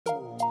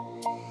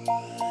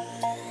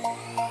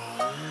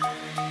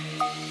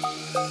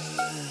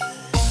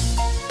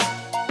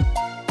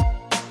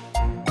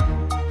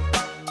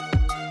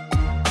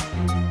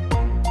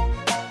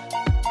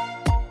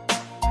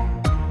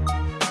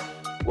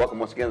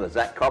the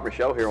Zach Carpenter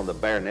Show here on the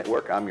Bear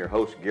Network. I'm your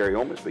host, Gary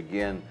Ownbey.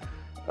 Begin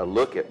a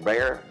look at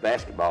Bear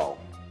basketball.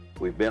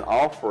 We've been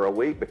off for a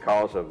week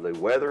because of the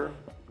weather.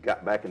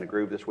 Got back in the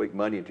groove this week,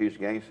 Monday and Tuesday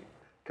games.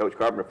 Coach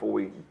Carpenter, before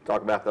we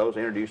talk about those,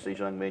 introduce these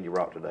young men you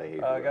brought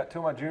today. I got two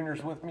of my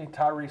juniors with me,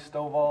 Tyrese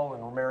Stovall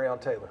and Romarion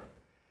Taylor.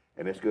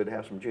 And it's good to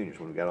have some juniors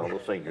when we've got all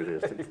those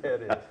seniors, isn't it? Yeah,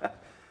 it is.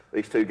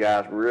 These two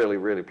guys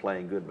really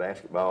playing good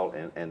basketball,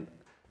 and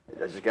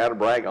I just got to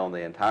brag on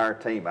the entire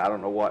team. I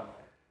don't know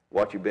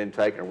what you've been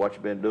taking or what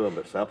you've been doing,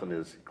 but something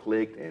has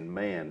clicked, and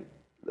man,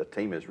 the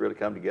team has really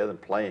come together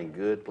and playing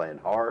good, playing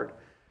hard,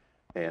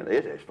 and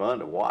it is fun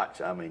to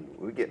watch. I mean,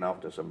 we're getting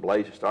off to some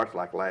blazing starts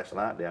like last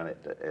night down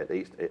at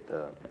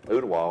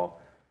Oodawall,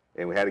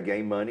 and we had a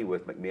game Monday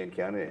with McMinn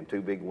County and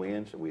two big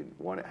wins. We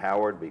won at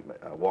Howard, beat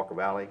Walker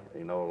Valley,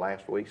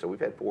 last week. So we've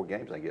had 4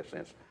 games, I guess,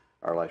 since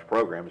our last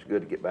program. It's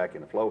good to get back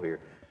in the flow here.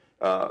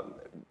 I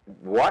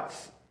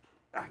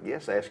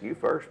guess ask you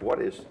first,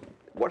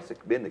 what's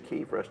been the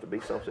key for us to be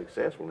so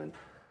successful and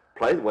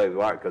play the way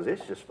we are? Because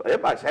it's just,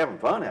 everybody's having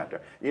fun out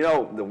there.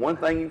 The one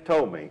thing you've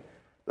told me,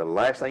 the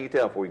last thing you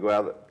tell before you go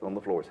out on the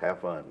floor is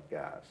have fun,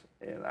 guys.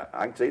 And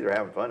I can see they're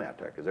having fun out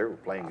there because they're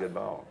playing good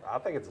ball. I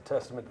think it's a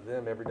testament to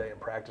them every day in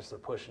practice. They're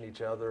pushing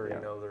each other. Yeah.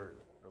 They're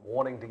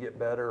wanting to get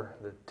better.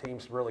 The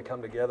teams really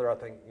come together. I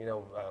think,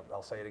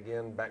 I'll say it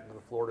again, back to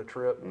the Florida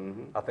trip.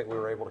 Mm-hmm. I think we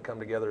were able to come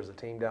together as a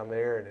team down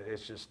there, and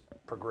it's just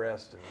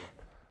progressed. And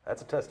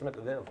that's a testament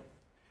to them.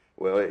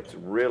 Well, it's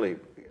really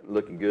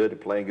looking good and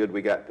playing good.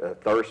 We got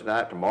Thursday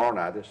night, tomorrow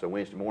night, this is a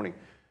Wednesday morning.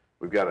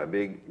 We've got a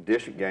big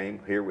district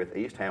game here with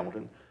East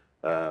Hamilton.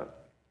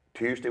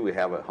 Tuesday we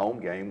have a home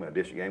game, a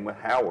district game with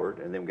Howard,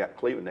 and then we got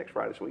Cleveland next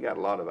Friday. So we got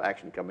a lot of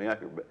action coming up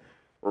here. But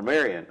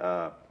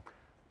Romarion,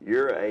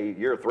 you're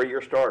a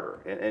 3-year starter,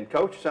 and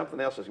coach, something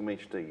else is going to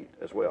mention to you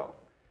as well.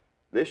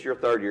 This is your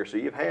 3rd year, so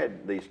you've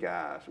had these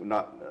guys,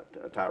 not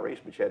Tyrese,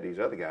 but you had these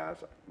other guys,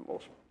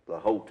 the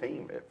whole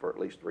team for at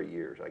least 3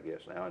 years, I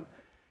guess now. And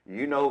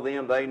you know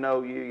them, they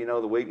know you, you know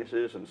the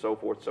weaknesses and so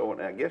forth. So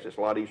on. I guess it's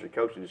a lot easier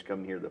coaching just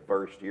coming here the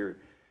first year,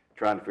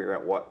 trying to figure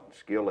out what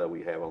skill level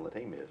you have on the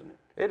team, isn't it?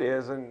 It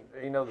is, and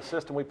the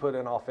system we put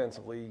in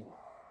offensively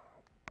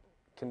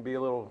can be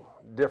a little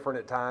different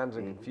at times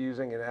and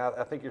confusing, and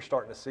I think you're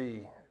starting to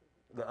see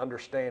the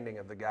understanding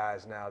of the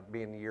guys now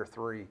being in year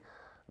 3.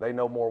 They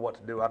know more what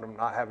to do. I'm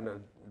not having to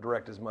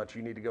direct as much.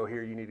 You need to go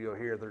here, you need to go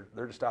here.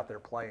 They're just out there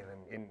playing,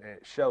 and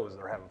it shows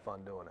they're having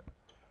fun doing it.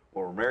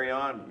 Well,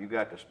 Romarion, you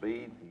got the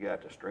speed, you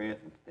got the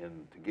strength,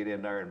 and to get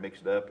in there and mix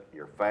it up,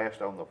 you're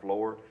fast on the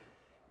floor.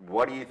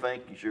 What do you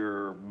think is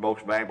your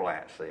most valuable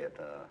asset?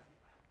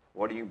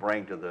 What do you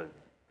bring to the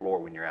floor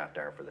when you're out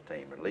there for the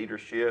team?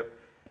 Leadership?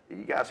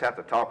 You guys have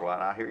to talk a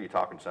lot. I hear you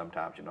talking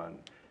sometimes, and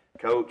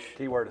Coach.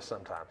 Keyword is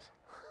sometimes.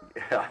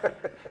 Yeah.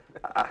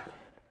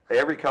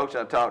 Every coach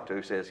I talk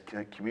to says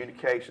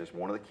communication is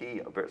one of the key.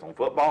 If it's on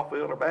football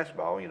field or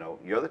basketball,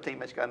 your other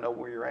teammates got to know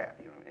where you're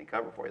at, and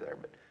cover for you there.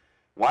 But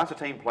why is the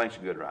team playing so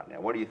good right now?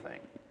 What do you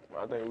think?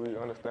 Well, I think we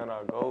understand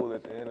our goal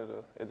at the end of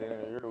the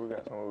year. We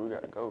got somewhere we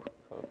got to go.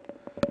 So.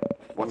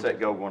 What's that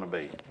goal going to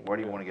be? Where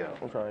do you want to go?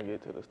 I'm trying to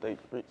get to the state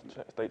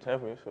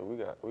championship. So we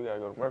got to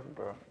go to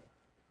Murfreesboro.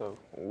 So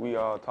we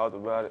all talked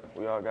about it.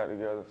 We all got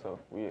together. So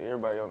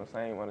everybody on the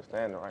same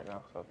understanding right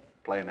now. So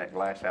playing that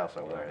glass house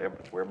over there.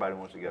 That's where everybody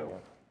wants to go.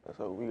 Yeah.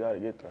 So we got to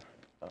get there.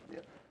 So.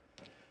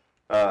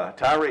 Yeah.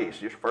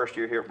 Tyrese, your first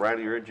year here at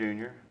Bradley, you're a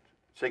junior,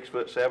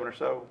 6'7" or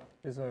so.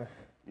 Yes, sir.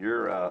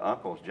 Your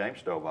uncle is James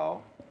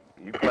Stovall.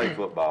 You play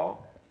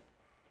football.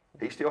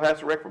 He still has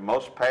the record for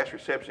most pass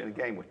reception in a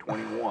game with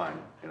 21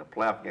 in a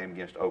playoff game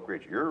against Oak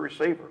Ridge. You're a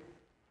receiver.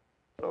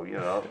 So,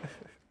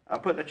 I'm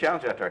putting a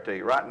challenge out there to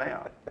you right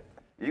now.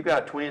 You've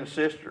got a twin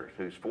sister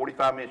who's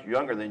 45 minutes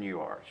younger than you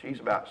are. She's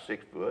about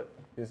 6 foot.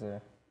 Yes,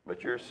 sir.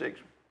 But you're 6.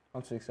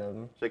 I'm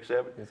 6'7".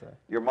 6'7"? Yes, sir.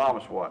 Your mom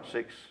is what,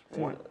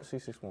 6'1"?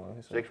 She's 6'1".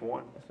 Yes, sir.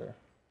 6'1"? Yes, sir.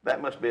 That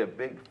must be a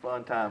big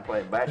fun time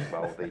playing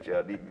basketball with each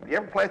other. Do you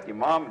ever play with your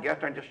mom and get out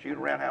there and just shoot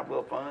around, have a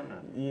little fun?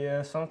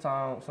 Yeah,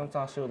 sometimes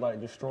she'll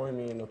destroy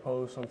me in the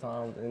post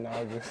sometimes, and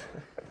I just,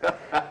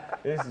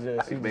 it's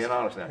just. He's being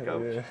honest now,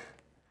 Coach.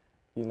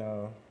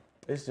 Yeah.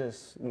 It's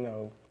just,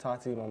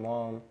 Tati, my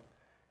mom,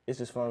 it's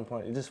just fun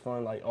playing. It's just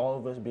fun, all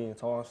of us being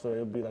tall and stuff,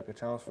 it'll be a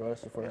challenge for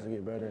us to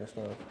get better and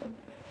stuff.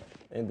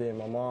 And then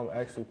my mom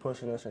actually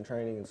pushing us in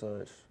training and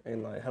such,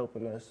 and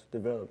helping us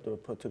develop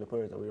to the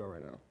players that we are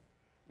right now.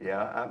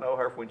 Yeah, I know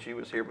her when she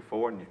was here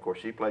before, and of course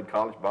she played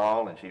college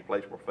ball and she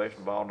plays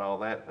professional ball and all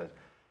that.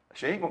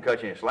 She ain't gonna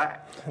cut you any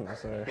slack. No,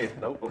 sir.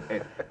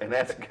 And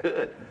that's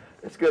good.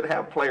 It's good to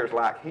have players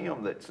like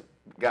him that's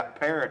got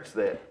parents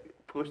that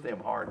push them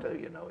hard too,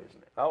 isn't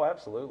it? Oh,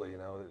 absolutely.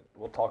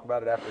 We'll talk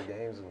about it after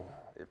games, and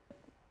if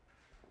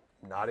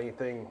not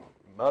anything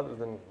other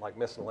than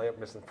missing a layup,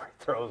 missing free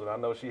throws, and I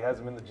know she has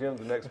them in the gym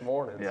the next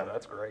morning, so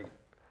that's great.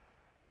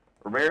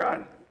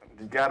 Romarion,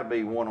 There's got to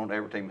be one on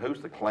every team.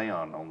 Who's the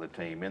clown on the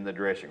team in the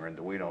dressing room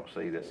that we don't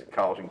see that's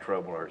causing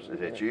trouble? Or is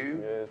it you?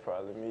 Yeah, it's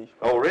probably me.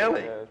 Oh,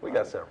 really? Yeah, We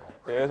got several.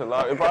 yeah, it's a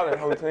lot. It's probably the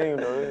whole team,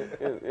 though.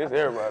 It's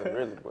everybody,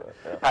 really. But,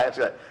 yeah. I asked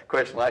that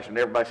question last year, and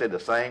everybody said the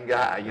same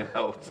guy, you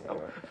know.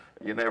 So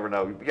you never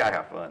know. You got to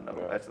have fun,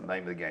 though. That's the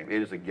name of the game.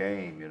 It is a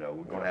game, you know.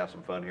 We're going to have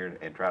some fun here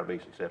and try to be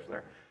successful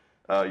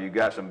there. You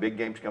got some big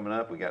games coming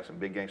up. We got some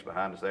big games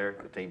behind us there.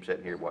 The team's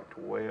sitting here, what,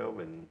 12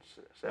 and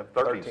 7?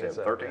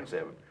 13-7.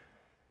 13-7.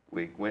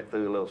 We went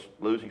through a little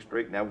losing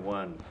streak. Now we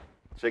won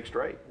 6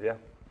 straight. Yeah,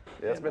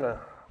 it's been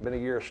a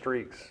year of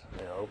streaks.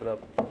 You know, open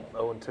up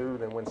 0-2,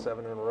 then win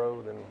 7 in a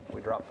row, then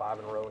we dropped 5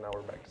 in a row. Now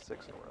we're back to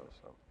 6 in a row.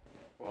 So.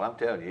 Well, I'm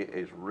telling you,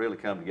 it's really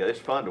come together. It's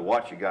fun to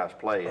watch you guys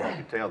play, and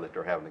you can tell that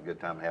they're having a good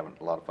time and having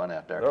a lot of fun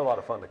out there. They're a lot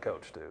of fun to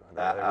coach too.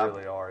 They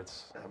really are.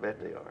 I bet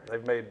they are.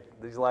 They've made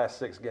these last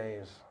 6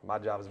 games. My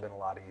job has been a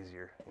lot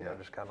easier. You know,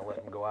 just kind of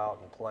letting them go out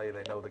and play.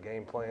 They know the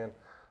game plan.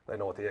 They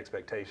know what the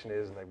expectation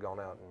is, and they've gone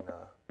out and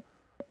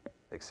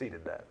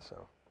exceeded that.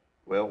 So.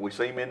 Well, we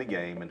see him in the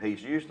game, and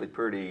he's usually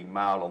pretty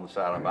mild on the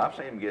sideline. But I've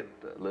seen him get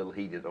a little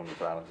heated on the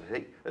sideline.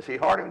 Is he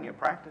hard on you in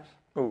practice?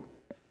 Who?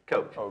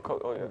 Coach. Oh,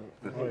 Coach. Oh,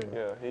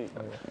 yeah. I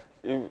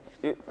ain't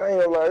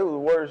gonna lie, it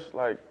was worse,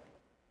 like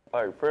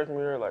freshman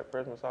year,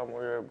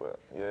 sophomore year, but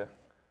yeah,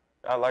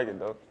 I like it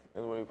though.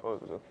 That's what you're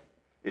supposed to do.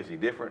 Is he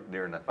different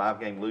during a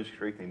 5-game losing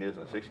streak than he is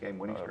in a 6-game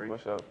winning streak? For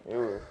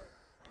sure.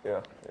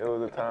 It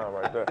was a time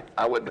right there.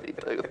 I would be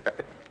too.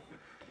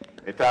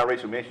 And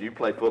Tyrese, we mentioned you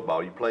play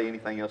football. You play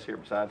anything else here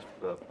besides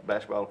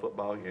basketball and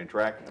football? You're in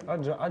track? I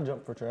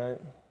jump for track.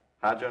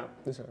 High jump?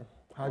 Yes, sir.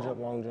 High jump,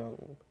 long jump,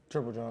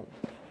 triple jump.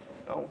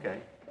 Oh, okay.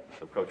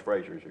 So Coach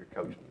Frazier is your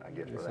coach, I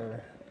guess, Yes, for that.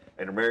 sir.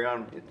 And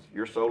Marion,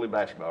 you're solely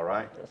basketball,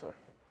 right? Yes, sir.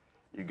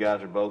 You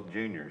guys are both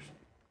juniors.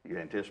 You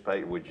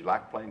anticipate, would you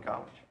like to play in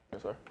college?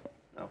 Yes, sir.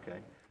 Okay.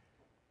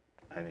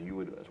 And you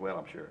would as well,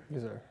 I'm sure.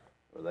 Yes, sir.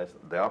 Well, that's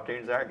the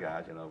opportunity's there,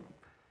 guys. You know,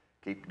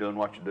 keep doing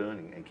what you're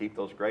doing and keep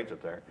those grades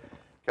up there.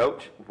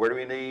 Coach, where do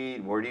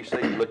you see,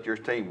 you look at your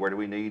team, where do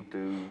we need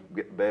to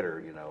get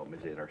better? You know,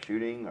 is it our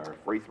shooting, our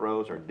free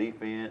throws, our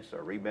defense,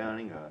 our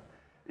rebounding?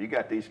 You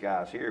got these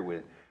guys here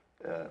with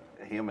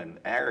him and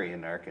Ari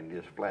in there can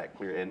just flat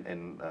clear.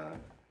 And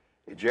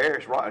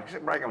Jarris Rogers,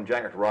 break on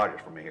Jarris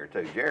Rogers for me here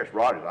too. Jarris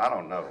Rogers, I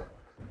don't know.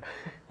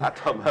 I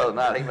told him the other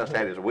night he must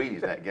have had his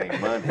Wheaties that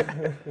game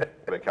Monday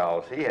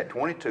because he had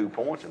 22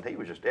 points and he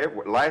was just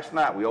everywhere. Last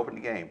night we opened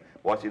the game.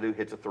 What's he do?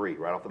 Hits a 3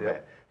 right off the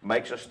bat.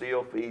 Makes a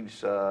steal,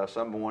 feeds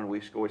someone.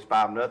 We score. It's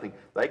 5-0.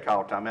 They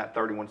call timeout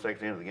 31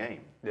 seconds into the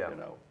game. Yeah. You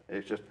know,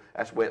 it's just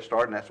that's the way it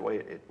started and that's the way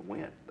it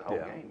went the whole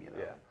game. You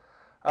know.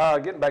 Yeah.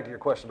 Getting back to your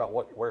question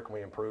about where can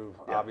we improve?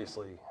 Yeah.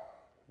 Obviously,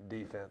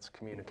 defense,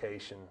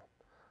 communication,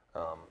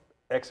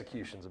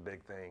 execution's a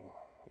big thing.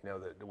 You know,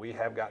 that we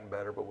have gotten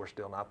better, but we're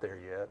still not there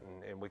yet,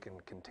 and we can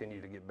continue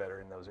to get better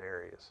in those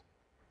areas.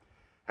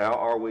 How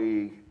are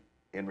we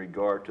in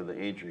regard to the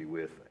injury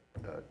with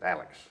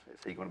Alex?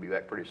 Is he going to be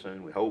back pretty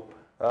soon, we hope?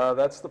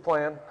 That's the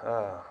plan.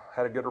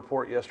 Had a good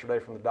report yesterday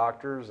from the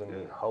doctors,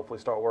 and hopefully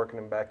start working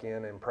him back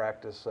in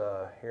practice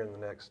here in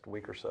the next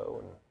week or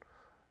so,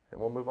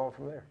 and we'll move on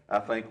from there. I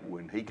think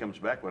when he comes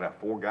back, we'll have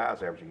 4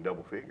 guys averaging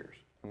double figures.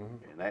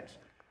 Mm-hmm. And that's,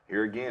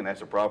 here again,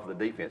 that's a problem for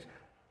the defense.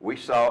 We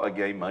saw a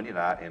game Monday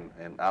night,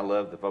 and I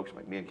love the folks at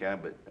McMinn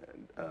County,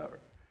 but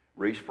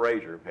Reese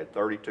Frazier had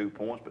 32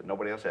 points, but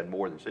nobody else had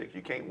more than 6.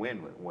 You can't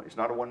win with one. It's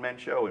not a one-man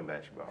show in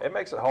basketball. It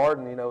makes it hard,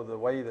 and, you know, the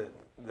way that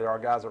our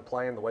guys are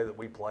playing, the way that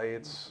we play,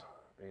 it's,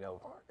 you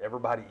know,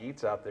 everybody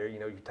eats out there. You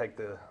know, you take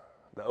the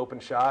open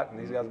shot, and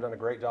these guys have done a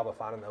great job of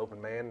finding the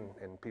open man,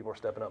 and people are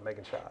stepping up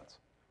making shots.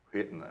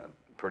 Hitting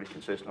pretty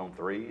consistent on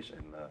threes,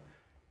 and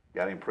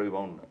got to improve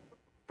on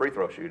free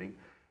throw shooting.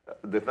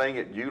 The thing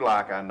that you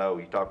like, I know,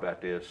 you talked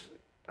about this,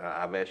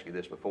 I've asked you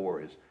this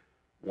before, is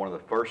one of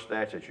the first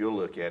stats that you'll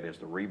look at is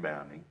the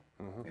rebounding.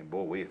 Mm-hmm. And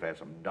boy, we have had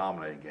some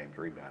dominating games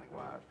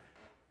rebounding-wise.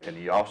 And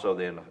you also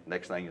then, the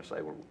next thing you'll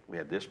say, well, we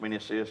had this many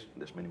assists,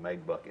 this many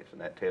made buckets,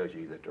 and that tells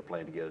you that they're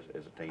playing together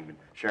as a team and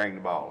sharing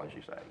the ball, as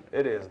you say.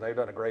 It is. They've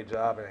done a great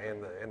job,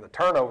 and the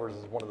turnovers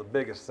is one of the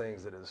biggest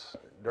things that is,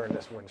 during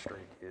this win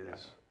streak,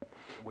 is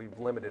we've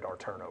limited our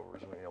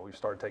turnovers. You know, we've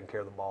started taking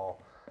care of the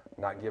ball,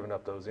 not giving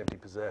up those empty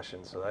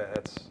possessions. So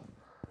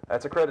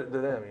that's a credit to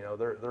them. You know,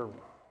 they're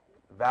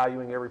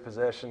valuing every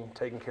possession,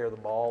 taking care of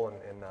the ball,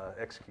 and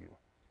executing.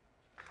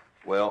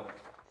 Well,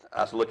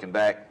 I was looking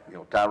back. You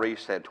know,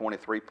 Tyrese had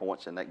 23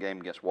 points in that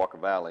game against Walker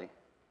Valley.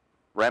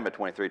 Rambo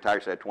 23.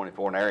 Tyrese had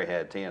 24, and Ari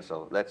had 10.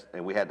 So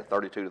and we had the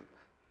 32.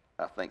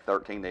 I think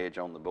 13 edge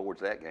on the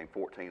boards that game,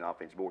 14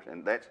 offensive boards,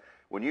 and that's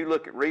when you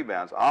look at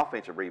rebounds.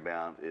 Offensive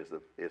rebounds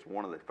is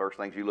one of the first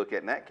things you look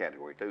at in that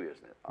category too,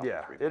 isn't it?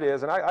 Yeah, it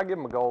is, and I give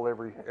them a goal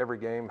every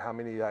game, how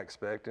many I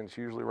expect, and it's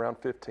usually around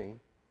 15.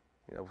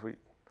 You know, if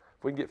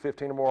we can get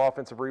 15 or more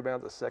offensive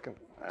rebounds, second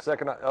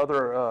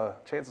other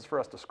chances for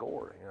us to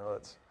score. You know,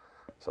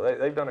 so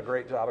they've done a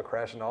great job of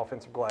crashing the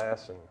offensive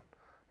glass, and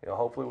you know,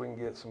 hopefully we can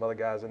get some other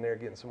guys in there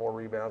getting some more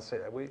rebounds.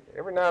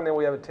 Every now and then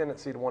we have a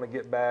tendency to want to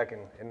get back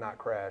and not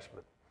crash,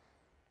 but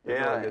Did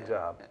a really good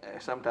job.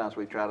 Sometimes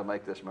we try to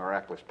make this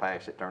miraculous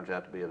pass. It turns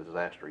out to be a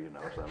disaster,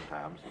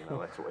 sometimes.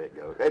 That's the way it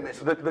goes. And it's,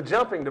 The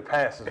jumping to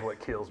pass is what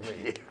kills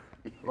me.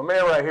 My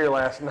man right here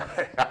last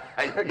night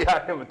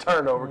got him a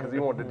turnover because he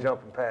wanted to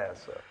jump and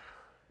pass. So.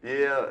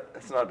 yeah,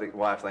 it's not the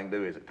wise thing to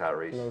do, is it,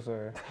 Tyrese? No,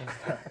 sir.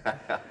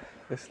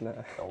 It's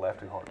not. Don't laugh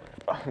too hard,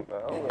 man.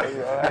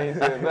 I ain't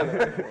said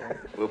nothing.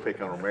 We'll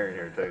pick on Romero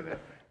here too then.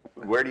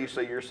 Where do you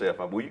see yourself?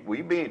 Will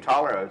you be any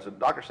taller? As the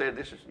doctor said,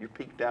 you're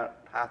peaked out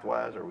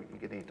height-wise, or we can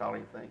get any taller,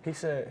 you think? He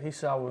said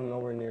I was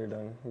nowhere near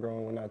done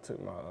growing when I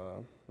took my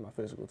my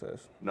physical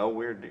test.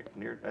 Nowhere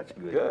near. That's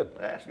good. Good.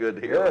 That's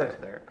good to hear right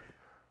there.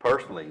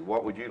 Personally,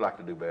 what would you like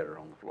to do better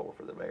on the floor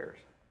for the Bears?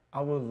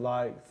 I would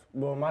like,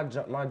 well, my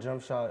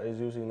jump shot is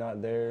usually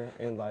not there,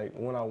 and like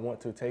when I want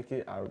to take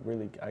it,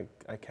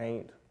 I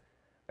can't.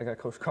 I got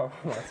Coach Carl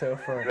on my tail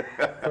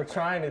for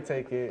trying to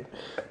take it.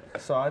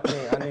 So I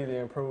think I need to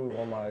improve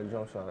on my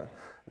jump shot.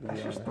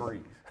 That's just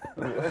threes.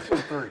 That's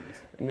just threes.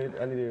 I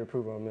need to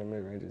improve on my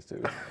mid-ranges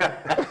too.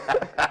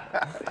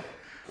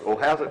 Well,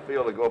 how's it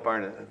feel to go up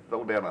there and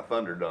throw down a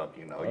thunder dunk?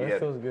 It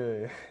feels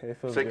good. It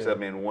feels six good. of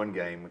them in one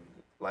game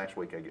last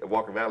week,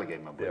 Walker Valley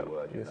game, I believe it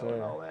was, Yes,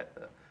 and all that.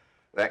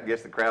 That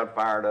gets the crowd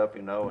fired up,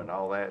 and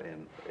all that,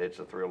 and it's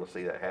a thrill to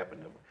see that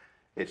happen.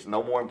 It's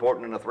no more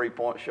important than a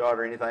three-point shot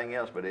or anything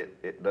else, but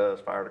it does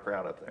fire the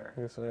crowd up there.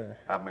 Yes, sir.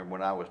 I remember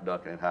when I was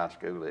dunking in high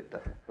school,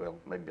 well,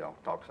 maybe I'll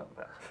talk something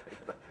about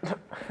it.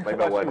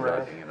 Maybe I wasn't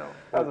dunking,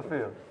 How's it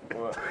feel?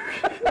 Well,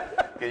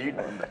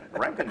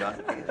 Ram can dunk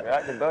it.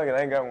 I can dunk it.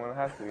 I ain't got one in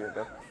high school yet,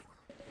 though.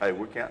 Hey,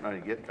 we're counting on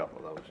you to get a couple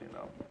of those,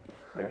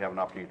 Maybe have an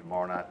opportunity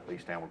tomorrow night at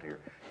East Hamilton here.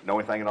 Know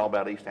anything at all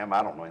about East Hamilton?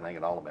 I don't know anything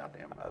at all about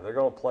them. They're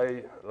going to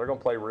play. They're going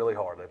to play really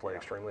hard. They play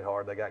extremely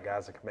hard. They got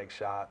guys that can make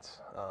shots.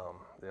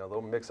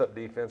 They'll mix up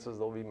defenses.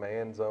 They'll be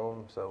man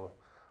zone. So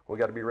we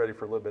got to be ready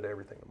for a little bit of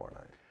everything tomorrow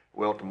night.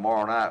 Well,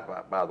 tomorrow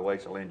night, by the way,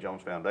 it's the Lynn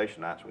Jones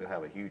Foundation night, so we'll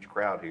have a huge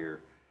crowd here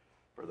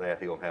for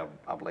that. He'll have,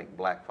 I believe,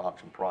 Black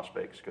Fox and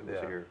Prospect schools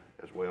here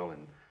as well,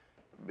 and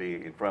be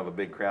in front of a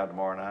big crowd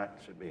tomorrow night.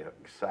 It should be an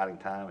exciting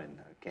time, and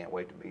I can't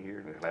wait to be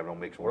here. We'll have it on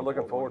Mix We're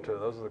looking forward to it.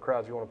 Those are the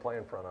crowds you want to play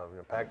in front of.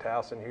 Packed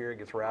house in here. It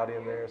gets rowdy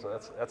in there, so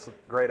that's a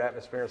great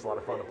atmosphere. It's a lot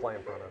of fun to play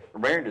in front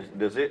of. Baron,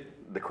 does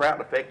the crowd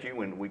affect you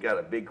when we got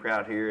a big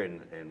crowd here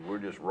and we're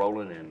just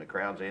rolling and the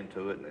crowd's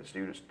into it and the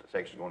students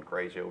section's going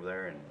crazy over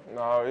there? And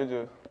No, it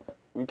just,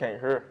 we can't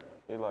hear.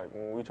 It's like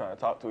when we trying to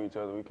talk to each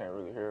other, we can't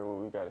really hear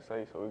what we got to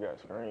say, so we got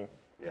to scream.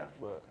 Yeah.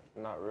 But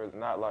not really,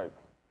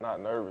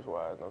 not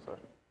nervous-wise, no, sir.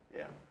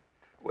 Yeah.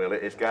 Well,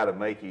 it's got to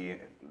make you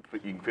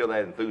can feel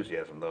that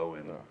enthusiasm, though,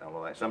 and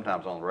all that.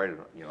 Sometimes on the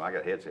radio, I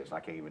got headsets, and I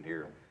can't even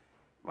hear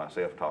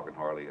myself talking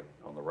hardly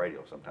on the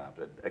radio sometimes.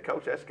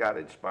 Coach, that's got to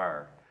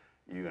inspire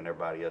you and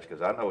everybody else,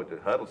 because I know at the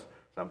huddles,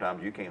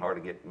 sometimes you can't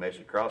hardly get the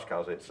message across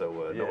because it's so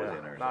noisy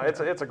in there. No,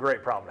 it's a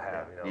great problem to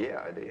have.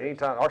 Yeah, it is.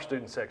 Anytime, our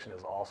student section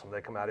is awesome.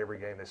 They come out every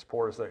game. They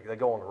support us. They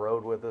go on the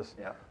road with us.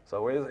 Yeah.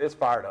 So it's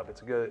fired up.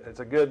 It's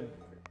a good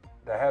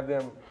to have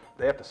them.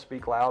 They have to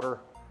speak louder,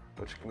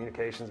 which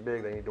communication's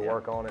big. They need to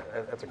work on it.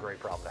 That's a great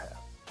problem to have.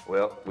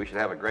 Well, we should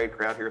have a great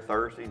crowd here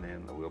Thursday, and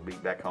then we'll be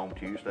back home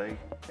Tuesday,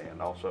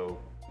 and also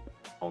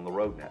on the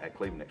road now at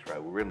Cleveland next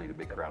Friday. We really need a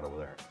big crowd over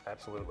there.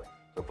 Absolutely.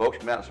 So folks,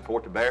 come out and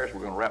support the Bears.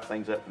 We're going to wrap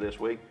things up for this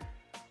week.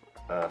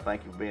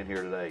 Thank you for being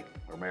here today,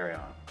 or Marion.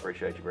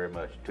 Appreciate you very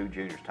much. Two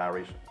juniors,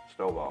 Tyrese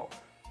Stovall.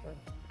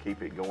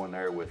 Keep it going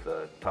there with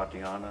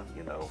Tatiana.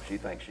 She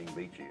thinks she can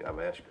beat you. I've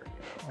asked her.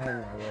 Oh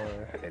my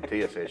Lord. And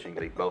Tia says she can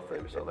beat both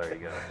of you. So there you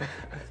go.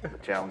 The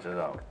challenge is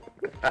on.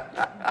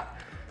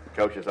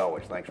 Coach, as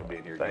always, thanks for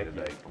being here again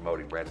today,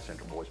 promoting Bradley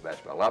Central boys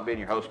basketball. I'll be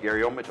your host,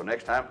 Gary Ownbey. Until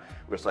next time,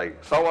 we'll say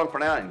so long for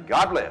now, and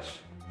God bless.